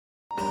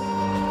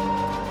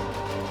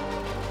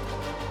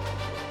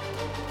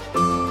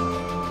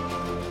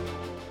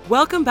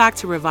Welcome back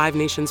to Revive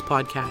Nations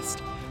podcast.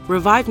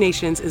 Revive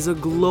Nations is a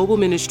global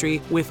ministry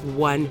with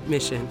one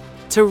mission: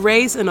 to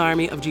raise an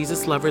army of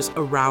Jesus lovers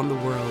around the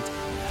world.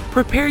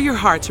 Prepare your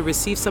heart to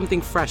receive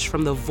something fresh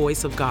from the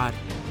voice of God,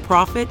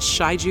 Prophet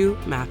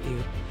Shyju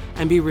Mathew,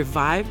 and be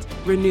revived,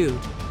 renewed,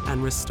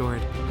 and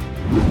restored.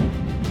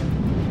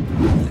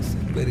 Listen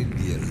very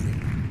dearly.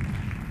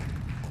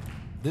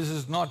 This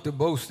is not a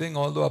boasting,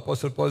 although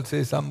Apostle Paul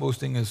says some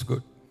boasting is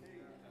good.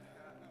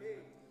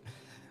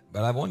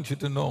 But I want you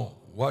to know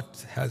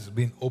what has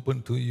been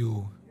opened to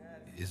you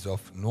is of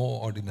no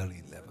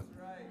ordinary level.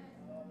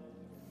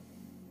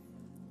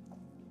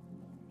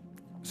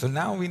 So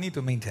now we need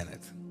to maintain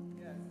it.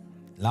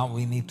 Now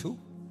we need to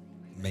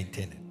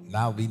maintain it.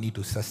 Now we need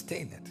to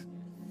sustain it.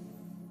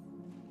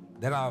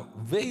 There are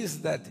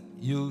ways that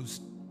you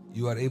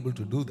are able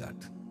to do that.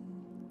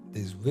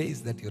 There's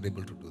ways that you're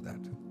able to do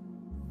that.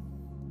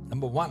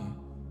 Number one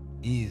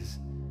is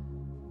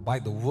by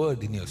the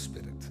word in your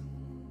spirit.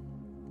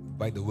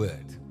 By the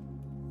word.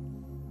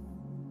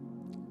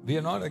 We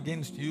are not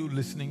against you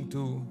listening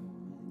to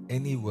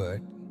any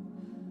word,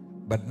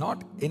 but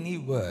not any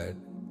word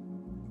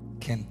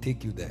can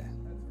take you there.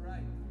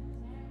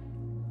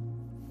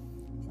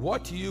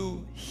 What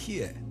you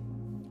hear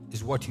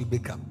is what you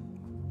become.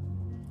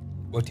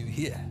 What you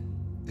hear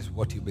is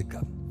what you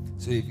become.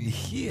 So if you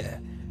hear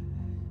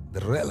the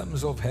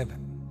realms of heaven,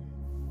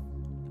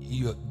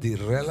 the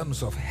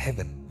realms of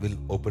heaven will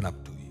open up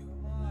to you.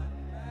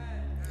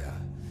 Yeah.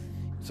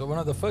 So one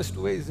of the first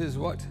ways is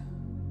what?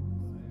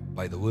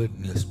 By the word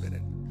in your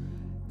spirit.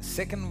 The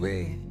second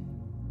way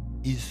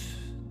is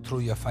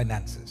through your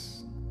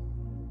finances.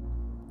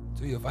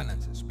 Through your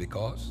finances,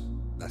 because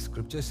the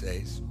scripture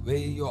says, where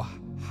your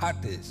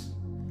heart is,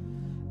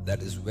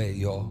 that is where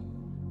your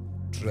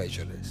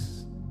treasure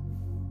is.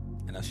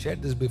 And I've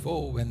shared this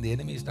before. When the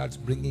enemy starts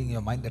bringing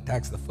your mind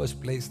attacks, the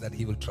first place that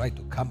he will try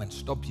to come and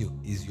stop you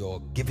is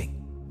your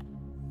giving.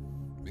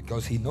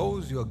 Because he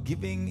knows your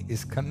giving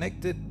is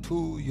connected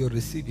to your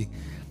receiving.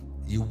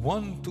 You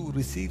want to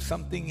receive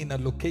something in a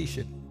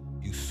location,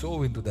 you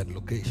sow into that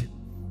location.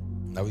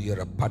 Now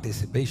you're a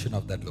participation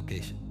of that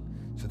location.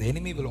 So the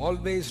enemy will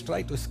always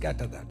try to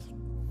scatter that.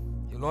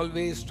 He'll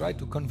always try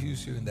to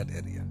confuse you in that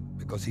area,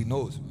 because he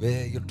knows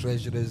where your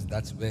treasure is,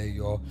 that's where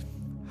your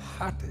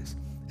heart is.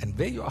 And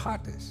where your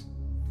heart is,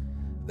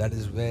 that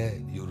is where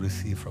you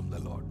receive from the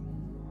Lord.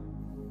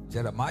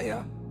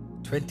 Jeremiah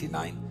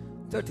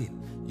 29:13.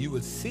 You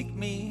will seek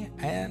me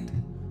and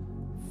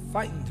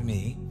find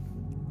me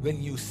when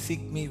you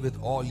seek me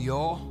with all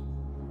your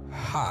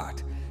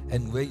heart.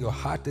 And where your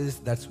heart is,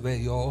 that's where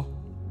your...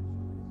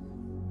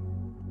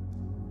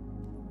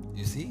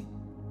 You see?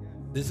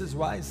 This is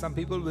why some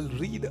people will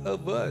read a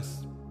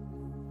verse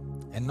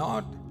and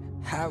not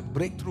have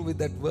breakthrough with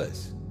that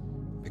verse,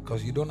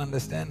 because you don't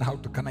understand how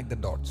to connect the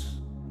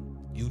dots.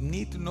 You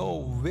need to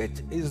know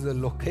which is the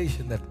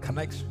location that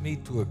connects me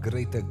to a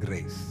greater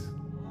grace.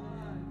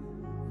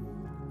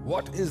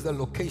 What is the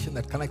location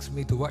that connects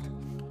me to what?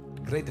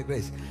 Greater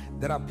grace.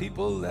 There are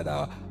people that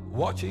are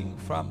watching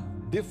from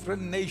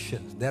different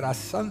nations. There are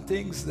some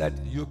things that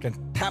you can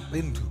tap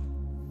into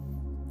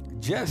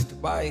just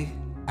by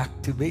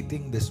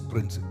activating this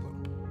principle.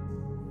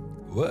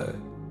 Word,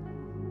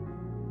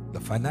 the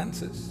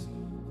finances,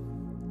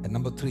 and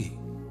number three,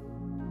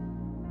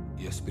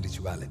 your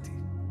spirituality.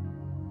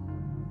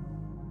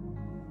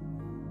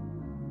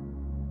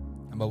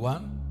 Number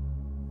one,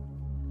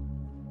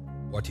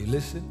 what you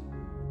listen.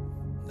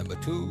 Number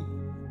two,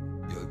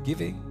 your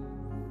giving.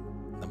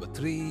 Number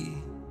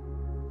three,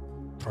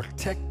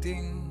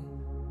 protecting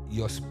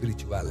your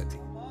spirituality.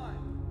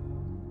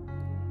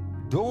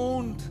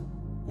 Don't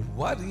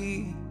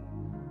worry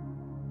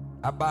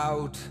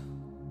about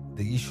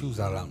the issues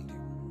around you.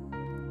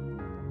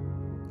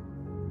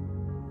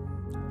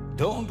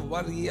 Don't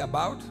worry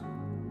about,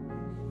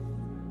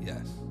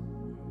 yes.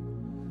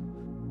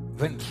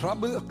 When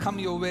trouble come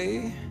your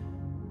way,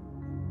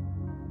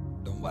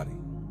 don't worry.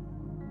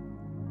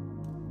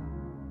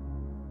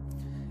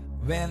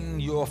 When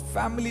your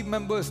family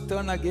members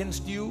turn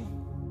against you,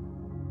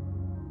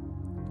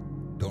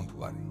 don't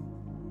worry.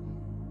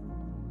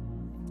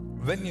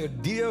 When your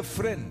dear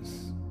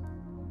friends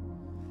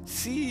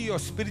see your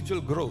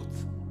spiritual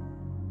growth,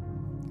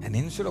 and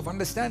instead of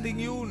understanding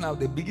you, now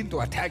they begin to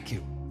attack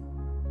you,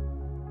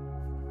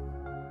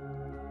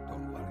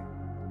 don't worry.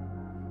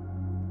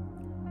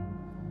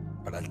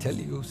 But I'll tell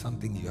you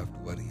something you have to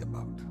worry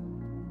about.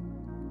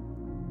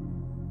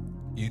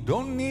 You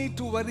don't need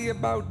to worry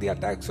about the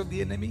attacks of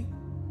the enemy.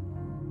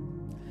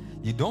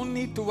 You don't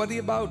need to worry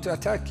about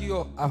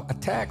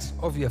attacks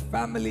of your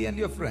family and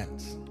your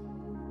friends.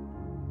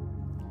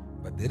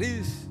 But there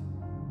is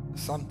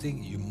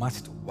something you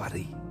must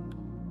worry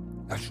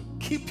that should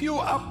keep you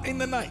up in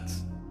the night.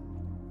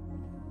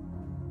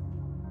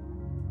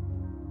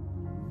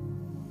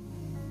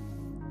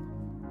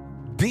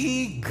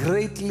 Be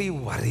greatly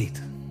worried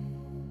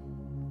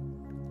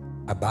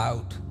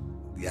about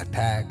the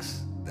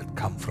attacks that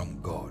come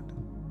from God.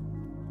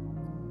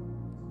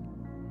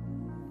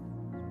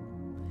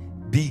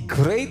 Be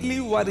greatly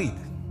worried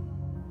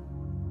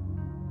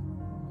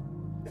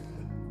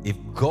if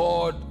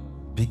God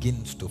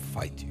begins to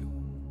fight you.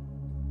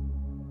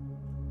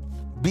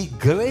 Be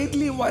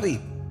greatly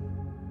worried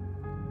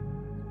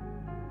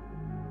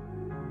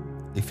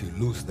if you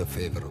lose the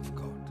favor of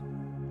God.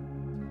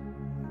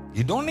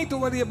 You don't need to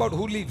worry about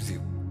who leaves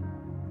you.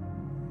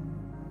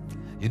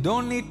 You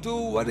don't need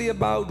to worry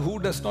about who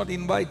does not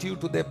invite you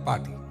to their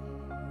party.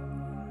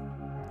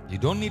 You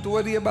don't need to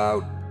worry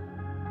about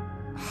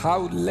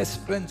how less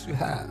friends you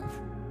have.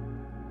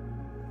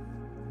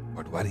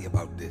 But worry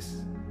about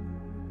this.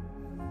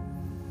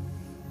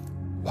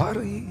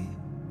 Worry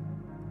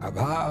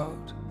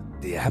about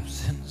the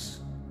absence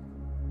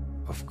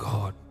of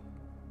God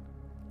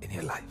in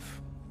your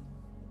life.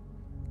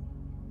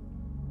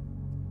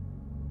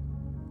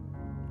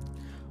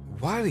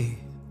 Worry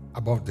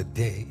about the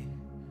day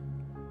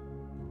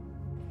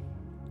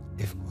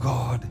if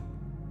God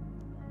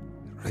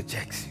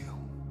rejects you.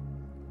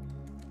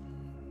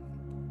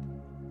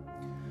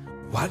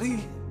 Worry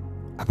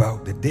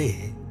about the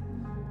day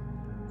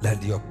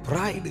that your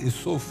pride is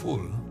so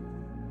full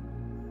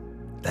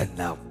that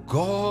now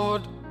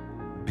God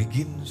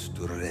begins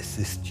to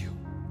resist you.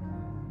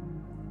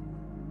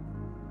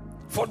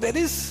 For there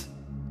is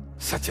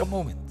such a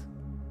moment.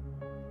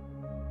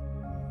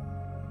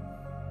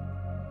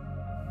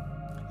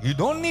 You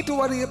don't need to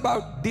worry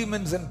about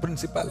demons and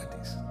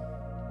principalities.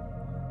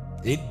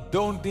 You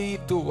don't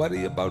need to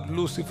worry about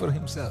Lucifer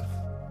himself.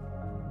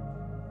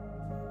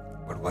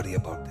 But worry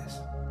about this.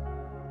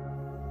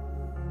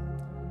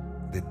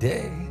 The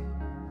day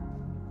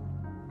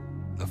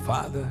the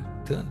Father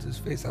turns his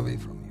face away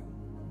from you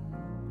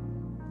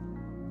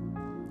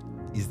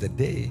is the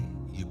day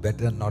you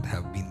better not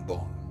have been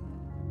born.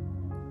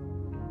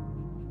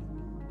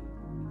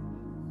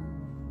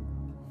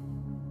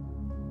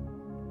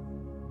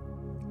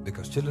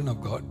 Because children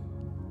of God,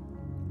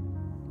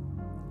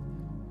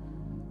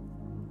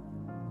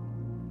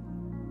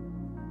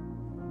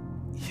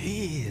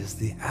 He is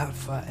the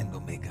Alpha and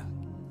Omega.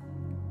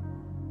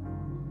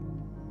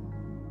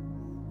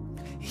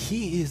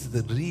 He is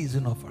the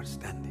reason of our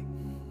standing.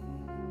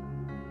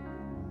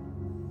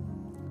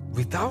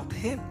 Without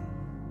Him,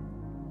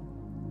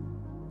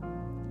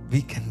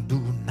 we can do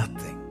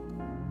nothing.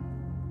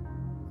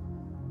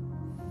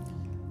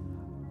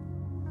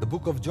 The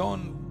book of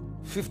John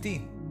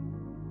 15,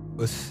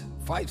 verse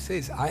 5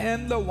 says, I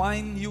am the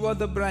vine, you are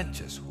the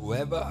branches.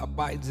 Whoever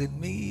abides in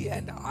me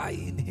and I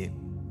in him,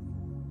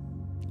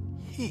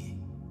 he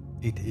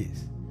it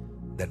is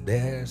that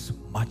bears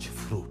much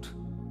fruit.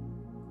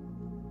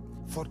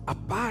 For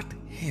apart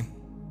Him,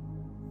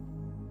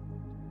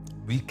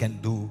 we can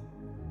do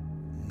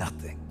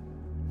nothing.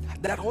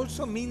 That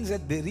also means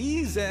that there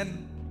is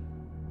an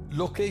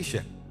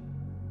location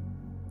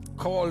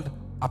called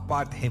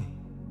apart Him.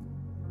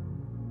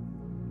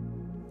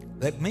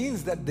 That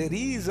means that there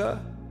is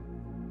a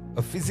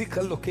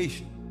physical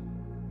location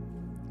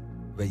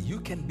where you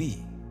can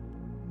be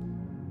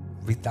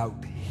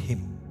without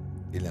Him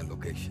in a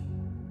location.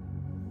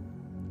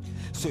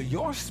 So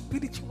your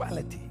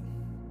spirituality,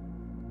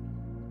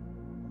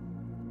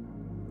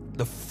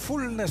 the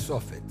fullness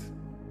of it,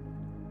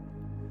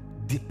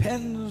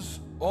 depends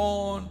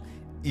on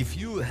if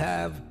you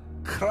have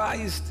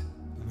Christ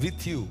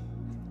with you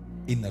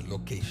in a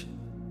location.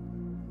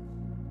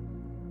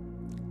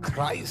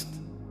 Christ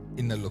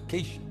in a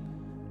location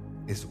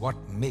is what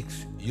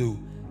makes you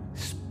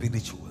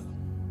spiritual.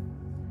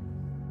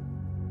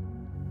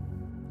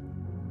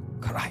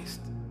 Christ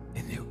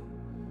in you.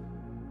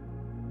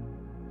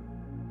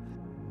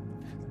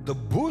 The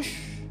bush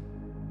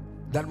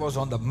that was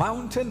on the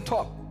mountain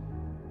top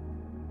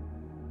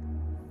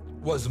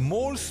was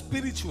more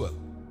spiritual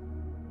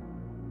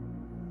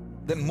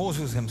than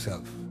Moses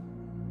himself,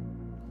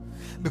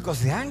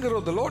 because the anger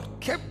of the Lord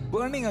kept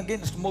burning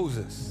against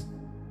Moses.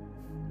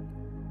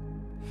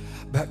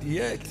 But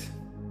yet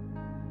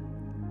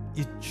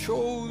it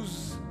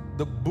chose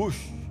the bush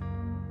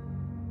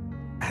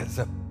as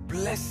a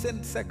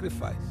pleasant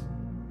sacrifice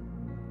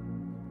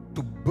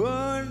to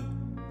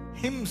burn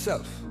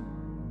himself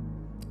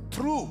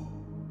through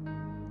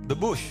the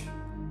bush,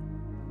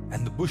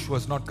 and the bush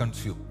was not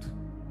consumed.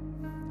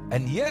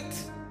 And yet,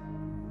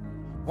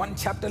 one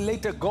chapter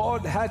later,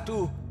 God had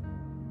to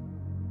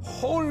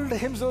hold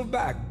himself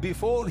back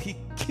before he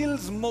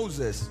kills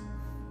Moses,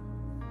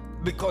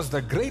 because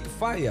the great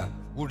fire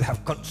would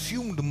have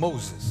consumed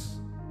Moses.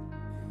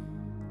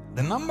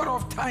 The number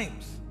of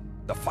times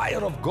the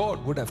fire of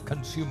God would have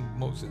consumed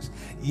Moses,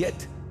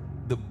 yet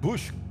the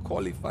bush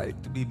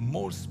qualified to be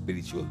more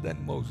spiritual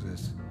than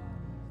Moses,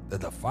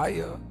 that the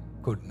fire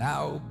could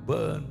now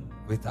burn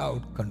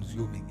without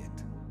consuming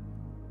it.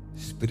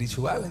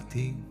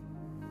 Spirituality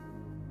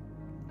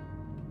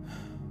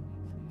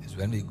is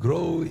when we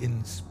grow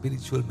in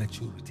spiritual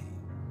maturity,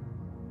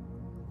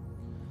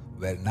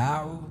 where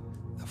now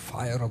the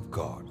fire of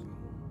God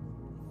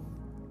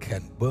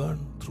can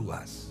burn through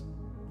us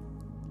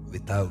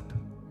without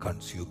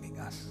consuming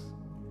us.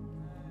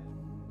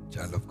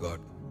 Child of God,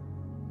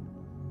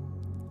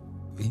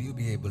 will you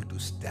be able to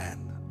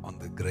stand on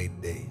the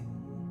great day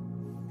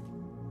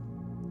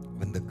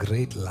when the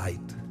great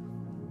light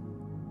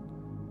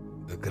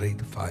the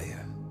great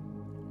fire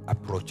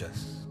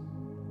approaches.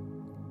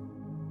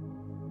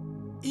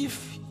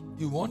 If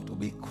you want to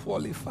be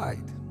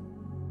qualified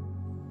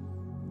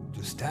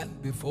to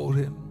stand before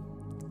Him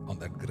on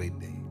that great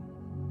day,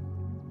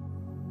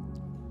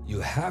 you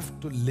have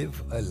to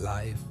live a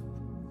life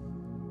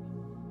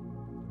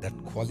that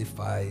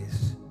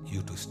qualifies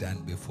you to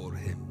stand before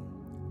Him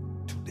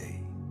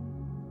today.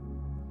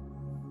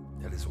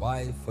 That is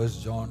why 1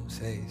 John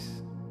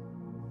says,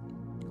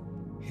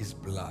 His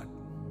blood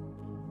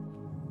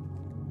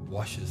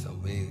washes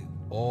away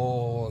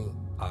all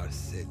our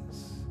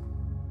sins,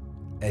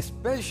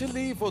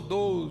 especially for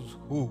those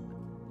who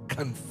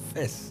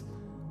confess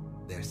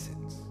their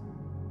sins.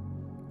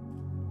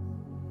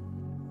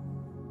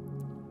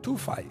 Two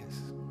fires: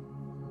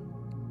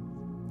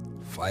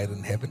 fire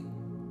in heaven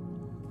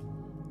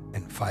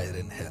and fire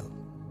in hell.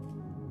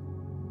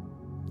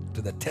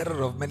 To the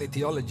terror of many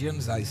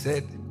theologians, I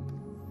said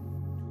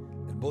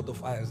that both the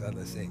fires are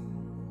the same.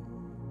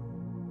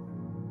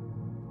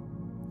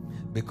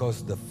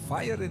 Because the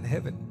fire in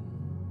heaven,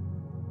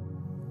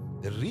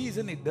 the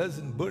reason it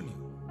doesn't burn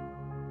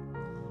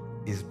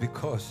you is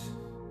because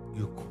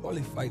you're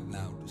qualified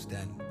now to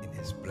stand in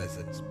His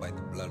presence by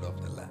the blood of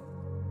the Lamb.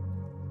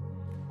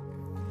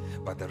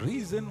 But the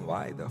reason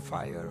why the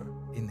fire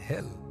in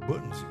hell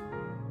burns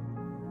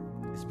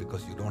you is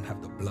because you don't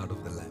have the blood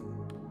of the Lamb.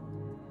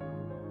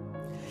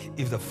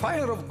 If the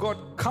fire of God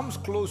comes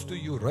close to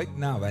you right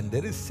now and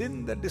there is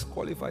sin that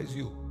disqualifies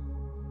you,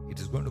 it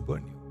is going to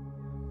burn you.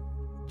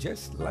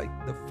 Just like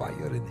the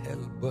fire in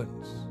hell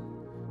burns,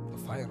 the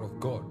fire of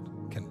God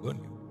can burn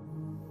you.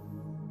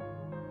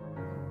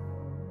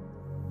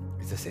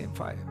 It's the same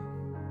fire.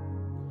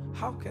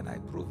 How can I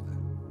prove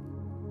that?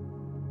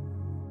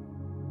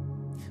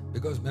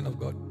 Because, men of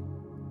God,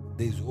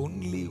 there is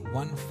only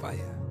one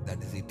fire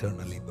that is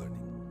eternally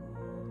burning.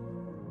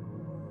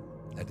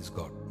 That is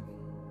God.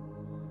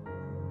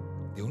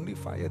 The only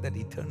fire that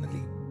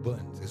eternally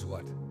burns is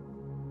what?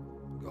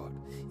 God.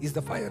 Is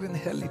the fire in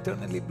hell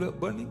eternally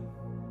burning?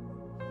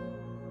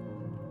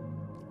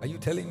 Are you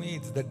telling me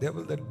it's the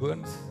devil that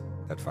burns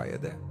that fire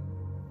there?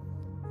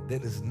 There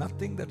is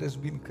nothing that has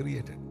been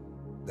created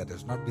that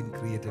has not been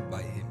created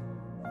by Him.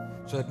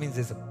 So that means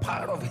there's a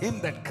part of Him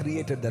that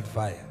created that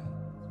fire,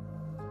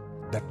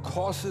 that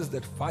causes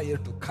that fire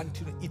to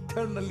continue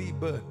eternally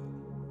burn.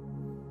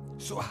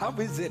 So how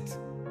is it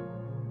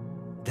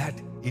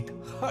that it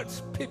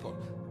hurts people?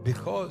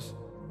 Because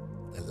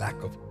the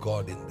lack of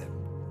God in them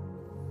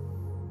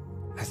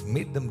has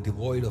made them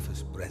devoid of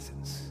His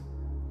presence.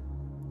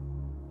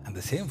 And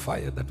the same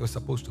fire that was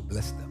supposed to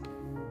bless them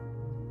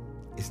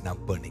is now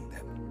burning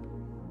them.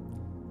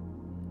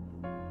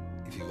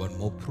 If you want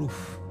more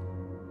proof,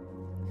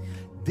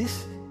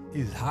 this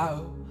is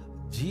how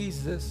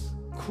Jesus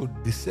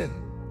could descend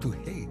to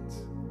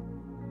Hades.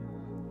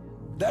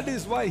 That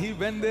is why He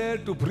went there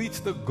to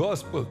preach the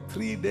gospel.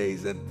 3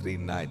 days and 3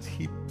 nights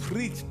He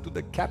preached to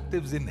the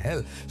captives in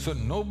hell. So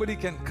nobody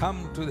can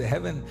come to the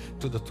heaven,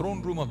 to the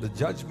throne room of the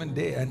judgment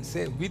day and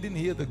say, we didn't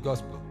hear the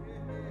gospel.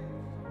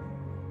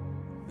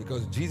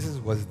 Because Jesus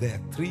was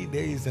there 3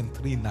 days and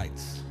 3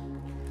 nights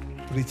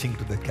preaching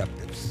to the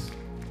captives.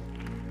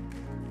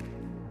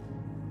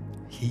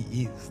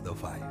 He is the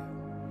fire.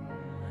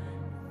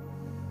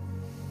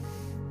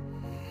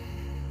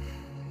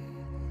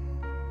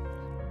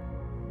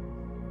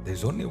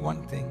 There's only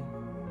one thing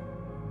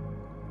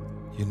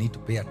you need to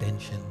pay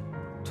attention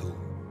to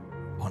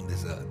on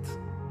this earth: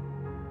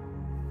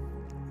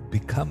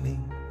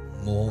 becoming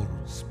more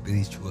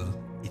spiritual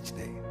each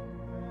day.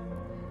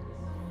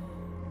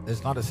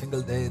 There's not a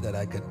single day that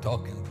I can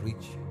talk and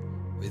preach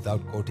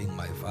without quoting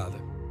my father.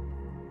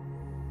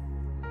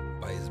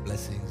 By his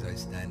blessings, I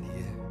stand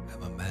here.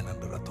 I'm a man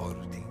under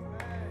authority.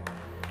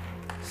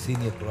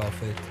 Senior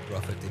prophet,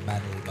 Prophet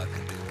Emmanuel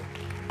Mathew.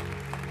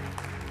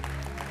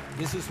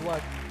 This is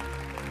what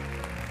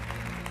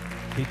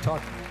he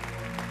taught me.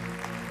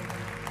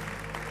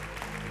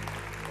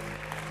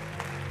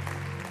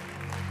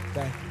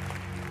 Thank you.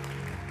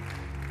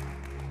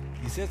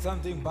 He said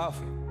something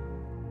powerful.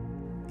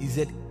 He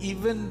said,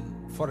 even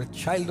for a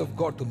child of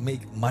God to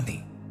make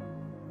money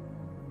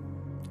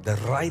the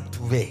right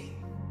way,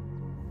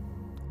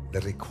 the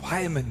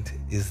requirement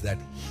is that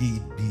he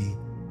be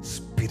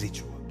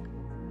spiritual.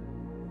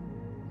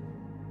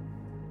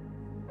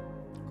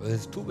 Because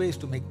there's 2 ways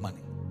to make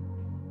money.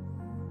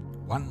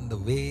 One, the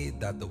way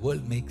that the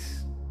world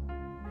makes,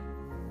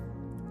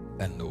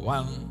 and the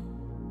one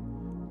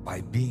by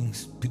being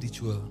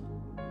spiritual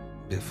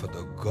before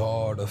the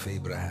God of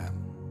Abraham.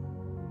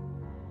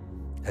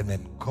 And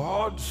when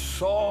God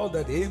saw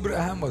that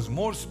Abraham was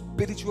more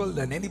spiritual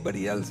than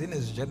anybody else in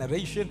his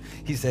generation,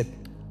 He said,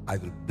 I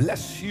will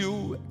bless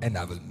you and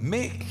I will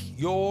make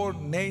your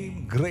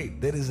name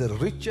great. There is a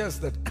riches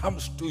that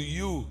comes to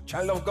you,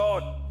 child of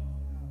God,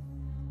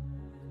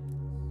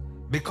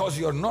 because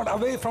you're not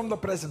away from the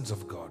presence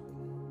of God.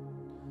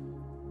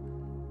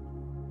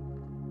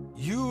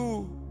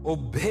 You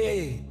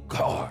obey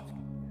God.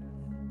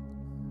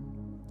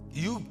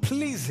 You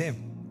please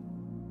Him.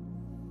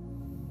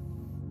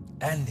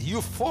 and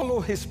you follow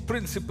his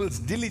principles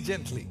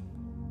diligently,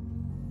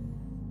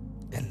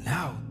 and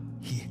now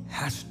he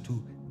has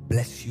to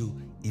bless you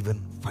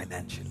even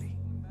financially.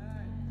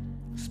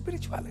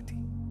 Spirituality.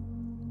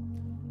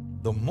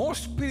 The more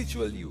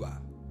spiritual you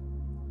are,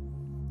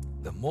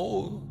 the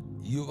more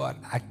you are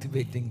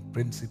activating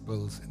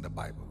principles in the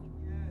Bible.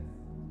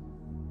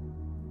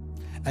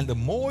 And the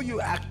more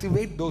you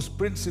activate those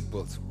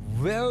principles,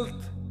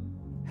 wealth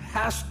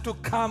has to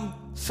come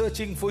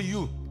searching for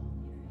you.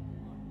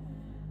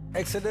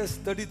 Exodus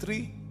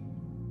 33,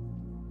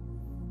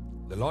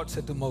 the Lord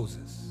said to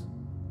Moses,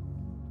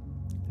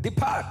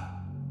 depart,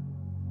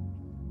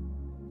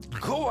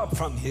 go up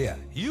from here,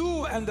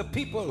 you and the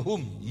people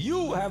whom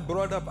you have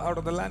brought up out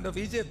of the land of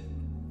Egypt,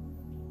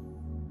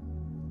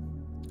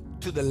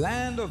 to the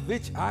land of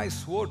which I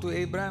swore to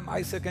Abraham,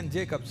 Isaac and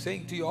Jacob,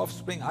 saying to your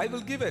offspring, I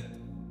will give it.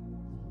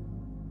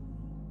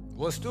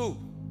 Verse 2,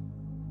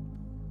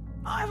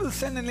 I will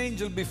send an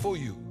angel before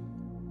you,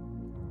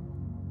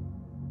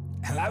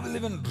 and I will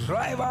even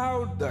drive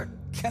out the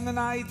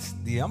Canaanites,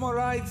 the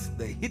Amorites,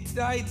 the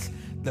Hittites,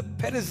 the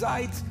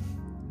Perizzites,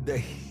 the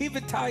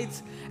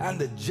Hivitites, and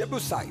the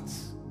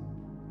Jebusites.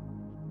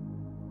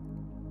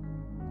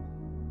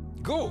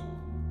 Go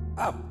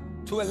up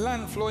to a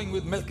land flowing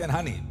with milk and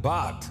honey,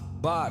 but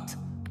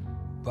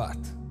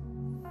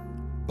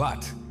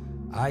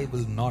I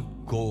will not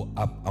go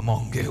up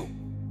among you,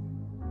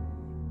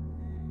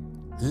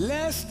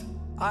 lest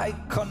I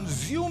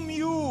consume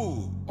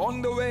you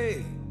on the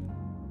way.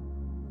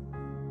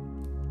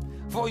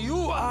 For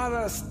you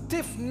are a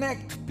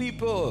stiff-necked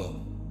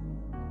people.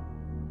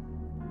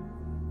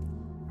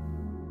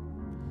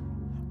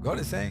 God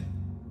is saying,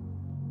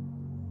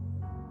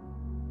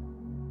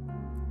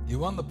 you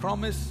want the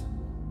promise?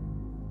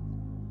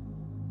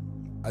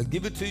 I'll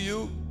give it to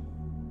you.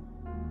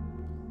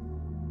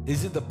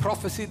 Is it the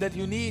prophecy that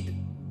you need?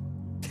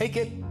 Take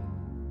it.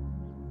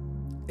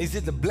 Is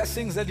it the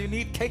blessings that you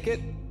need? Take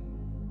it.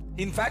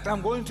 In fact,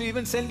 I'm going to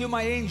even send you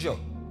my angel.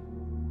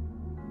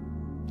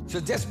 So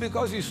just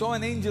because you saw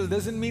an angel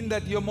doesn't mean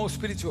that you're more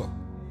spiritual.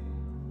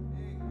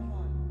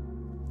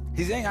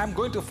 He's saying, I'm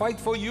going to fight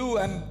for you,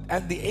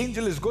 and the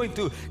angel is going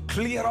to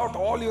clear out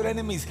all your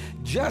enemies.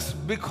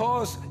 Just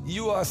because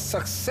you are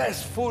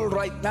successful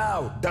right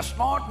now does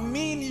not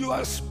mean you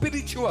are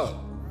spiritual.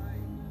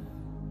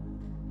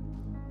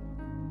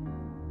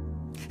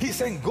 He's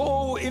saying,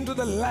 go into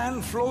the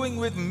land flowing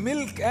with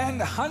milk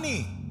and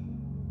honey.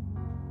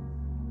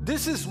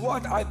 This is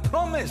what I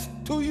promised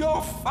to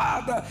your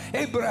father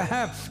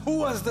Abraham, who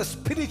was the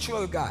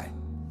spiritual guy.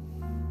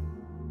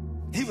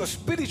 He was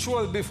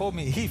spiritual before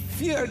me. He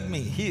feared me.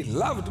 He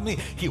loved me.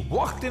 He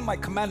walked in my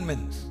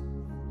commandments.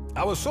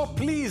 I was so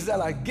pleased that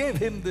I gave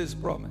him this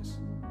promise.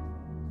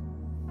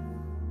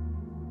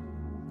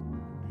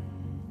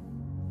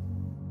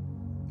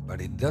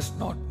 But it does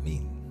not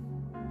mean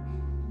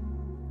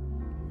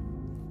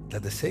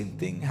that the same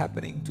thing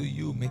happening to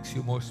you makes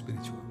you more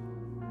spiritual.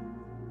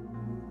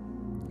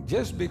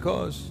 Just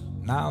because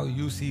now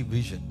you see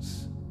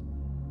visions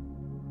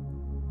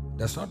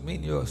does not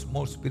mean you're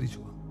more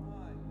spiritual.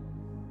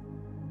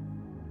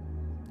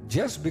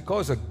 Just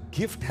because a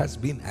gift has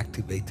been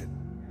activated,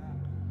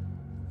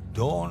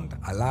 don't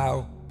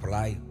allow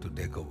pride to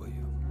take over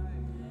you.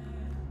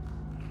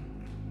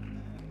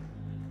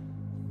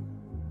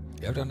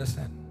 You have to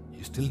understand,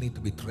 you still need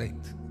to be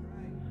trained.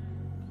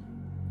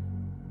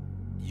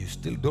 You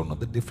still don't know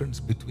the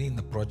difference between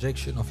the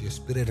projection of your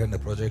spirit and the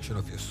projection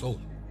of your soul.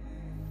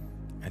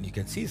 And you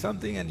can see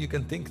something and you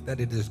can think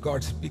that it is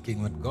God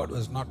speaking when God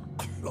was not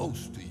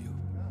close to you.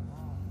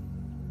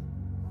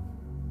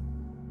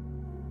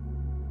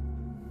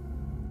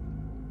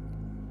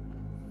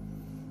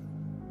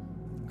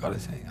 God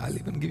is saying, I'll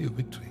even give you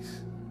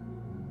victories.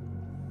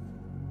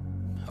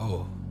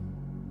 Oh,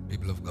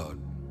 people of God.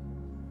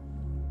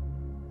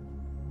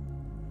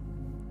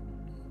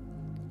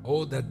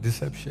 Oh, that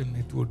deception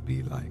it would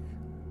be like.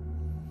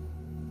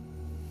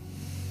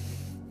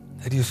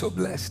 That you're so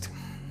blessed.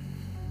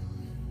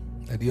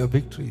 That you have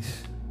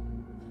victories.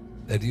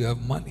 That you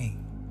have money.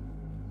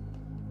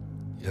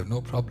 You have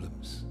no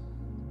problems.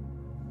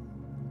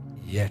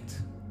 Yet,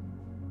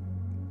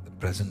 the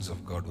presence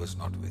of God was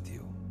not with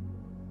you.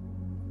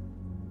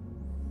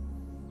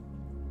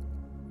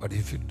 But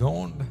if you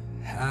don't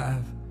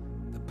have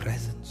the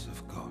presence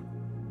of God,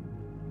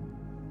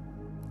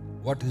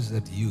 what is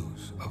that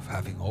use of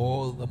having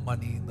all the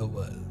money in the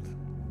world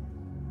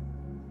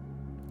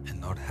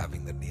and not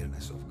having the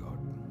nearness of God?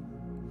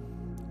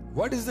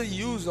 What is the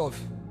use of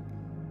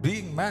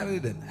being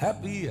married and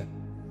happy and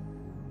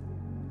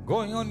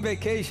going on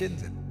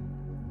vacations and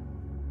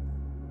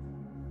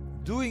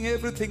doing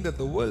everything that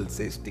the world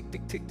says, tick,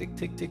 tick, tick, tick,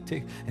 tick, tick,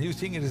 tick, and you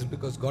think it is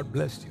because God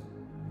blessed you?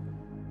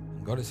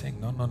 And God is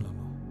saying, no, no, no, no.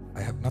 I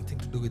have nothing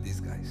to do with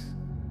these guys.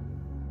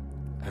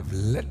 I've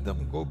let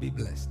them go be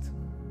blessed.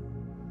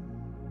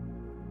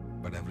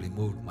 But I've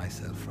removed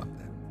myself from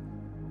them.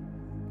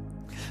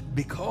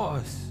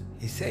 Because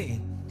he's saying,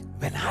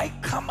 when I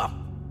come up,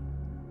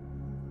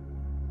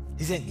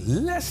 he's saying,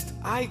 lest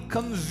I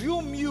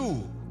consume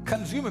you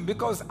consuming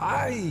because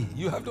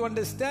you have to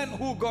understand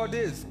who God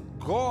is.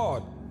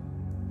 God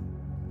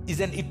is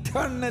an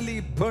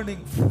eternally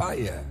burning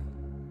fire.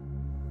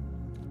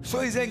 So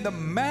he's saying the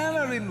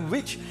manner in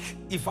which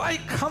if I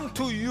come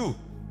to you,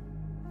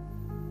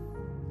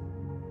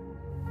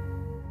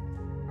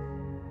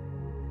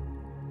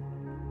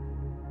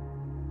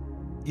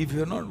 if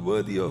you're not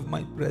worthy of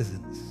my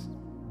presence,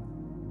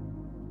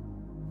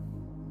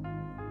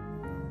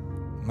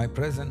 my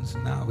presence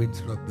now,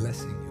 instead of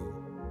blessing you,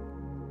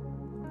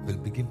 will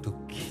begin to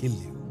kill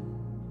you.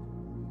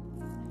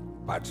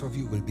 Parts of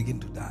you will begin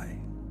to die.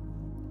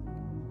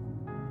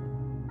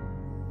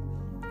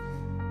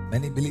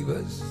 Many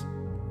believers,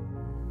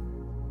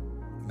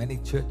 many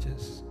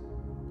churches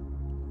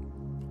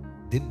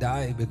didn't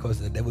die because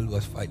the devil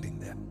was fighting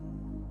them.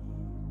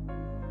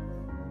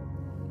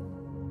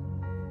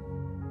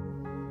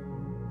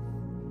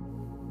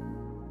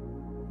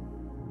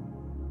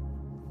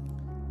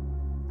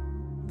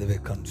 They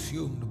were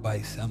consumed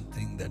by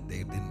something that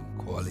they didn't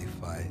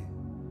qualify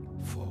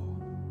for.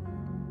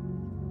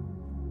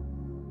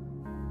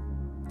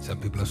 Some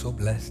people are so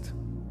blessed.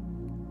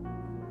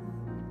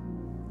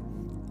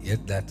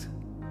 Yet that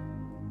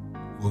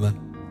woman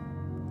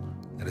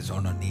that is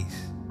on her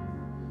knees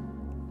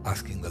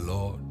asking the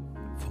Lord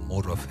for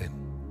more of Him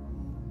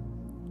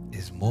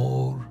is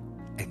more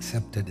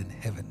accepted in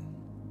heaven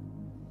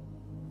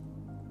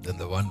than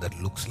the one that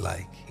looks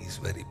like he's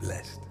very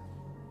blessed.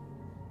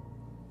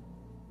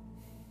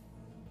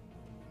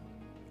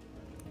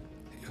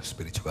 Your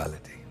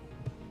spirituality.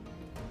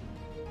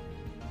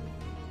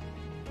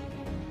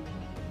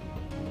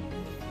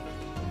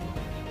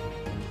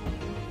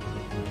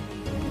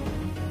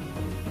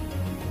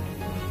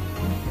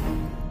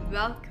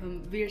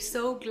 Welcome. We are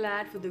so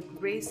glad for the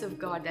grace of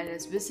God that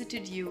has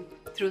visited you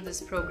through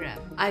this program.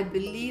 I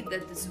believe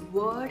that this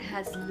word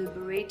has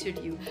liberated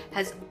you,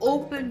 has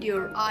opened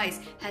your eyes,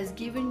 has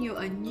given you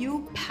a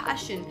new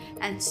passion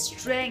and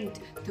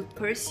strength to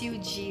pursue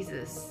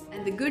Jesus.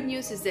 And the good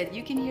news is that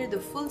you can hear the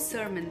full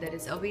sermon that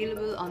is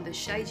available on the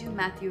Shyju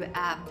Mathew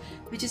app,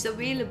 which is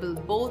available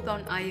both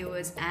on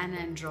iOS and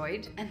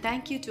Android. And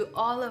thank you to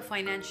all our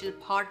financial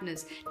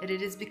partners, that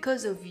it is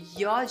because of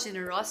your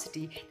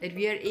generosity that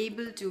we are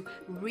able to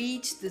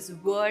reach this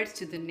word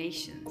to the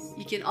nations.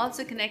 You can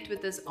also connect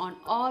with us on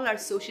all our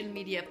social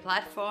media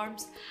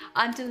platforms.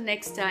 Until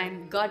next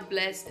time, God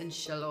bless and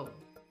shalom.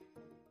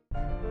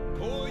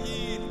 O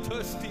ye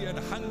thirsty and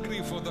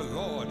hungry for the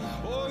Lord,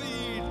 O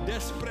ye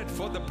desperate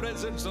for the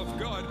presence of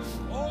God,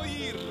 O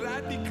ye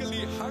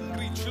radically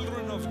hungry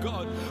children of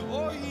God,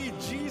 O ye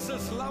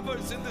Jesus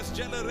lovers in this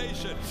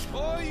generation,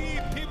 O ye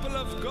people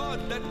of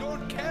God that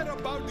don't care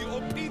about the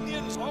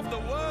opinions of the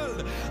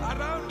world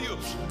around you,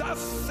 thus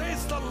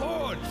says the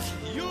Lord,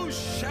 you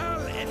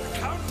shall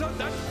encounter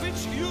that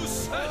which you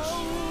search.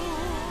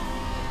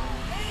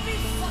 Every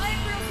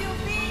fiber of your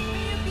being,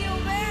 may you be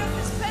aware of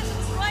His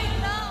presence right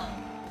now.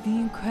 The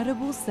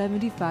incredible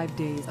 75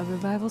 days of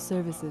revival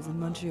services in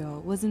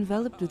Montreal was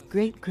enveloped with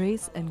great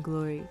grace and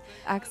glory.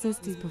 Access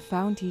to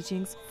profound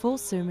teachings, full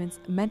sermons,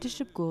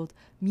 mentorship gold,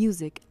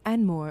 music,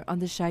 and more on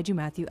the Shyju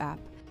Mathew app.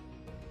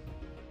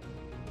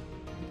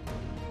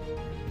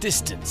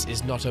 Distance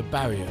is not a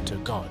barrier to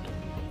God.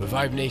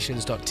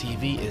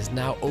 ReviveNations.tv is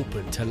now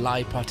open to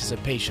live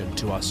participation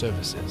to our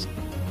services.